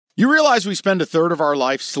You realize we spend a third of our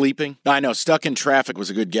life sleeping? I know, stuck in traffic was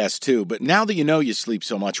a good guess too, but now that you know you sleep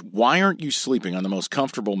so much, why aren't you sleeping on the most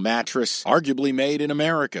comfortable mattress arguably made in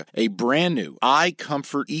America? A brand new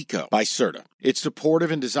iComfort Eco by Serta. It's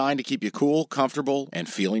supportive and designed to keep you cool, comfortable, and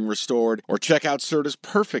feeling restored. Or check out Serta's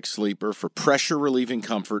Perfect Sleeper for pressure-relieving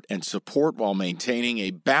comfort and support while maintaining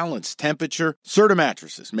a balanced temperature. Serta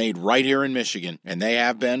mattresses, made right here in Michigan, and they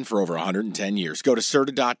have been for over 110 years. Go to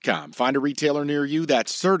Serta.com. Find a retailer near you.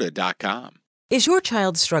 That's Serta.com. Is your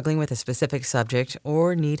child struggling with a specific subject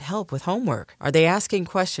or need help with homework? Are they asking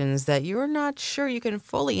questions that you're not sure you can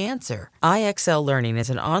fully answer? IXL Learning is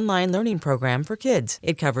an online learning program for kids.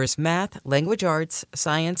 It covers math, language arts,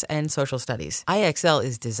 science, and social studies. IXL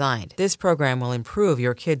is designed. This program will improve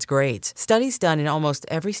your kids' grades. Studies done in almost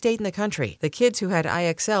every state in the country. The kids who had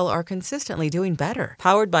IXL are consistently doing better.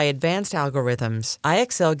 Powered by advanced algorithms,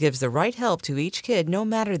 IXL gives the right help to each kid no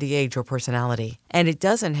matter the age or personality. And it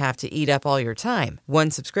doesn't have to eat up all your time.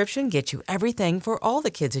 One subscription gets you everything for all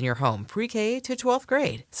the kids in your home, pre-K to 12th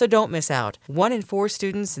grade. So don't miss out. 1 in 4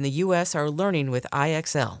 students in the U.S. are learning with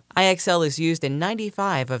IXL. IXL is used in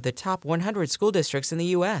 95 of the top 100 school districts in the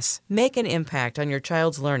U.S. Make an impact on your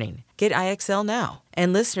child's learning. Get IXL now.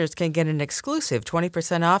 And listeners can get an exclusive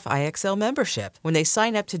 20% off IXL membership when they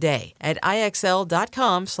sign up today at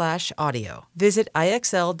IXL.com/audio. Visit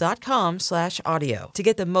IXL.com/audio to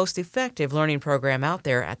get the most effective learning program out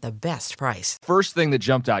there at the best price. First thing that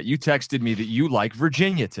jumped out, you texted me that you like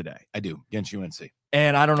Virginia today. I do, against UNC.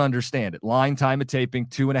 And I don't understand it. Line, time of taping,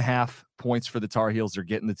 2.5 points for the Tar Heels. They're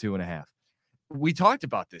getting the 2.5. We talked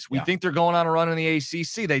about this. We think they're going on a run in the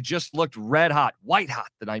ACC. They just looked red hot, white hot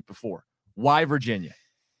the night before. Why Virginia?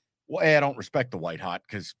 Well, I don't respect the white hot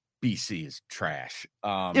because BC is trash.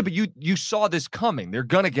 Yeah, but you saw this coming. They're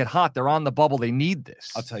going to get hot. They're on the bubble. They need this.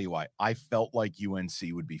 I'll tell you why. I felt like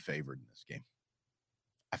UNC would be favored in this game.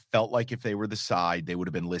 I felt like if they were the side, they would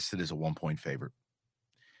have been listed as a 1-point favorite.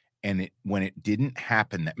 And when it didn't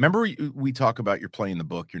happen, remember we talk about you're playing the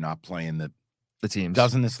book, you're not playing the teams.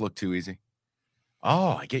 Doesn't this look too easy?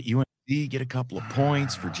 Oh, I get UNC, get a couple of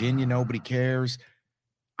points. Virginia, nobody cares.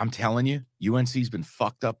 I'm telling you, UNC's been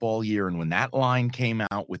fucked up all year. And when that line came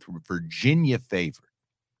out with Virginia favored,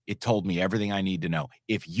 it told me everything I need to know.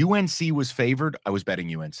 If UNC was favored, I was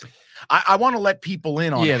betting UNC. I want to let people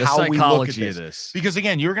in on how we look at this. Because,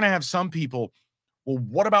 again, you're going to have some people, well,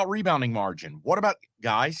 what about rebounding margin? What about –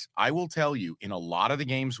 guys, I will tell you, in a lot of the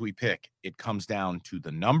games we pick, it comes down to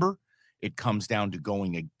the number. It comes down to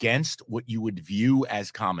going against what you would view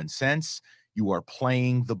as common sense. You are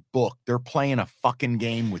playing the book. They're playing a fucking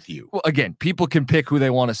game with you. Well, again, people can pick who they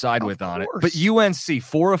want to side with on it. But UNC,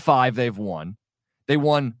 4 of 5 they've won. They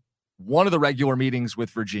won one of the regular meetings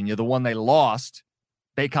with Virginia. The one they lost,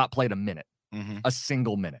 Bacot played a minute, a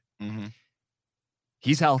single minute.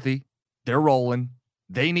 He's healthy. They're rolling.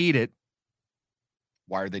 They need it.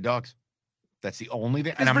 Why are they dogs? That's the only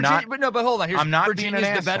thing. And but hold on. I'm not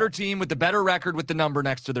Virginia's the better team with the better record with the number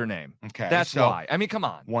next to their name. Okay. That's why. I mean, come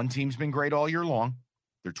on. One team's been great all year long.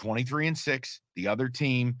 They're 23-6. The other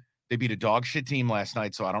team, they beat a dog shit team last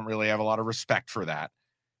night, so I don't really have a lot of respect for that.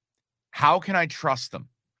 How can I trust them?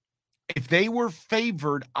 If they were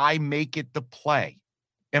favored, I make it the play.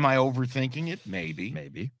 Am I overthinking it? Maybe.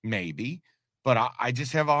 But I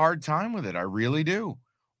just have a hard time with it. I really do.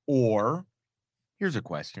 Or here's a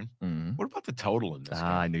question. What about the total in this game?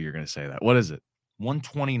 I knew you were going to say that. What is it?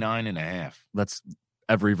 129.5. That's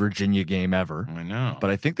every Virginia game ever. I know. But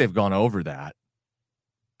I think they've gone over that,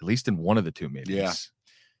 at least in one of the two meetings. Yeah.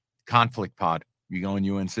 Conflict pod. You going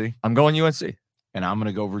UNC? I'm going UNC. And I'm going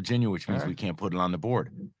to go Virginia, which means we can't put it on the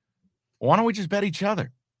board. Well, why don't we just bet each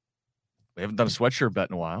other? We haven't done a sweatshirt bet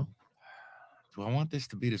in a while. Do I want this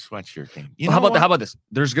to be the sweatshirt game? How about this?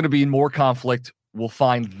 There's going to be more conflict. We'll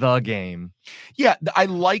find the game. Yeah, I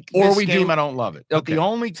like this game. I don't love it. But Okay. the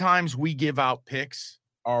only times we give out picks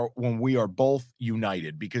are when we are both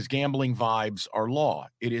united because gambling vibes are law.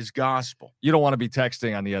 It is gospel. You don't want to be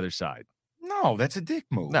texting on the other side. No, that's a dick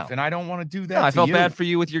move. No. And I don't want to do that. No, I felt bad for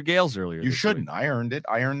you with your Gales earlier. You shouldn't. Week. I earned it.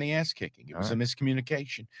 I earned the ass kicking. It was a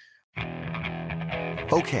miscommunication.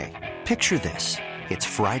 Okay, picture this. It's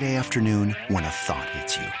Friday afternoon when a thought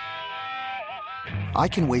hits you. I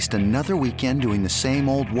can waste another weekend doing the same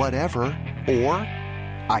old whatever, or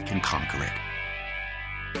I can conquer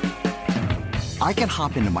it. I can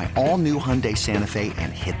hop into my all-new Hyundai Santa Fe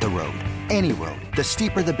and hit the road. Any road. The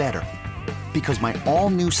steeper, the better. Because my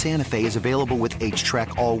all-new Santa Fe is available with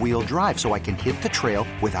H-Track all-wheel drive, so I can hit the trail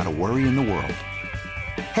without a worry in the world.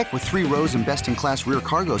 Heck, with 3 rows and best-in-class rear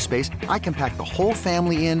cargo space, I can pack the whole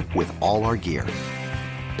family in with all our gear.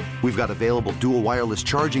 We've got available dual wireless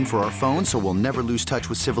charging for our phones, so we'll never lose touch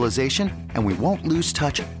with civilization, and we won't lose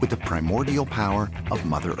touch with the primordial power of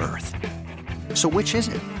Mother Earth. So which is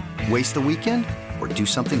it? Waste the weekend or do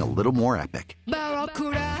something a little more epic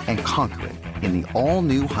and conquer it in the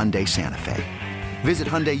all-new Hyundai Santa Fe? Visit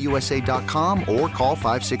HyundaiUSA.com or call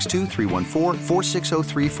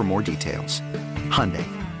 562-314-4603 for more details. Hyundai,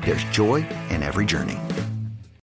 there's joy in every journey.